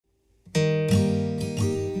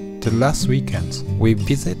The last weekend, we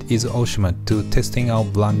visited Oshima to testing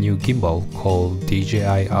out brand new gimbal called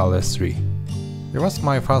DJI RS3. It was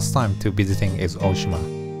my first time to visiting Oshima,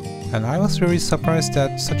 and I was really surprised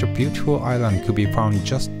that such a beautiful island could be found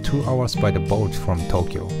just 2 hours by the boat from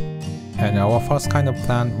Tokyo. And our first kind of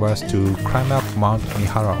plan was to climb up Mount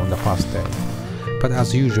Mihara on the first day. But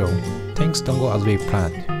as usual, things don't go as we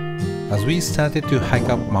planned. As we started to hike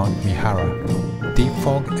up Mount Mihara, deep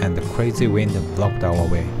fog and the crazy wind blocked our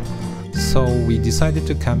way. So we decided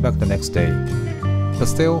to come back the next day. But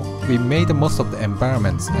still, we made the most of the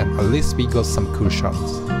environments and at least we got some cool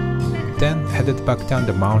shots. Then headed back down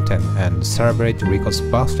the mountain and celebrate RICO's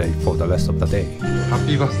birthday for the rest of the day.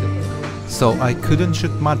 Happy birthday! So I couldn't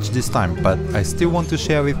shoot much this time, but I still want to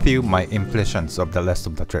share with you my impressions of the rest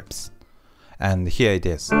of the trips. And here it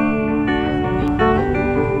is.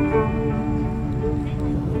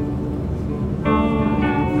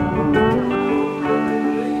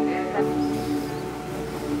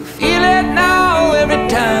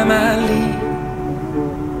 Time I leave,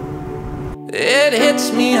 it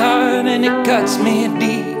hits me hard and it cuts me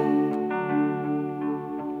deep.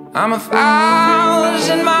 I'm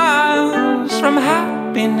 1,000 miles from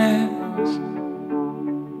happiness,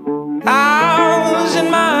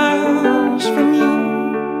 1,000 miles from you.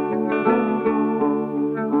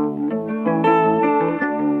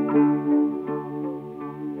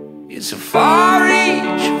 It's a far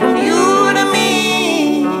reach from you to me.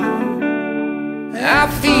 I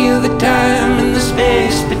feel the time and the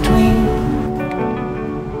space between.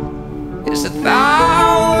 It's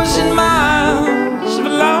 1,000 miles of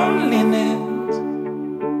loneliness,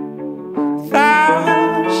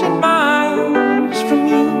 1,000 miles from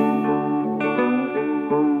you.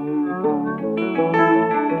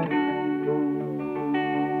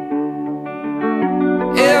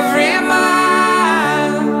 Every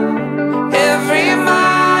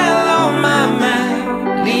mile on my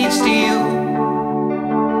map leads to you.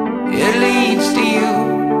 It leads to you.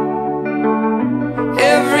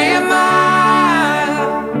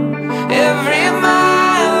 Every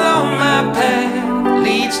mile on my path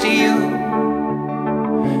leads to you.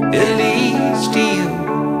 It leads to you.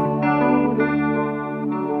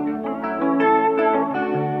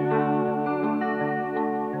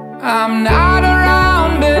 I'm not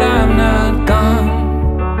around, but I'm not gone.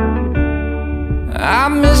 I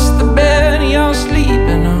miss the bed you're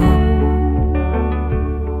sleeping on.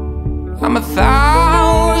 I'm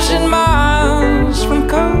 1,000 miles from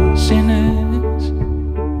coziness,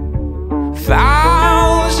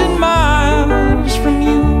 1,000 miles from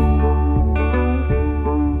you.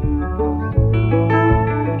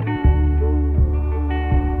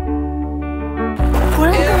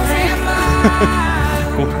 Every mile,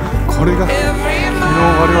 これが昨日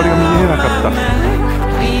我々が見えなかった。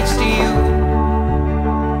leads to you.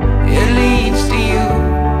 It leads to you.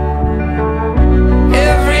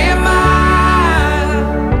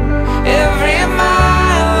 Every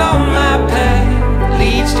mile on my path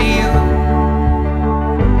leads to you.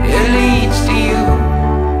 It leads to you.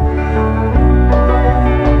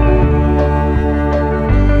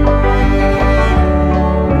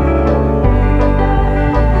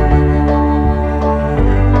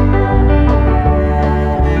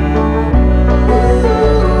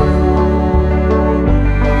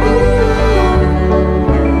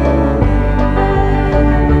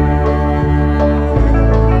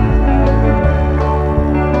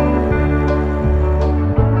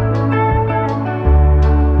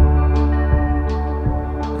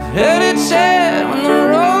 Heard it said when the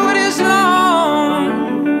road is long,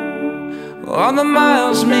 all the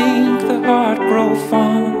miles make the heart grow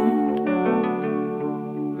fond.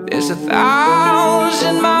 There's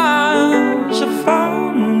 1,000 miles of far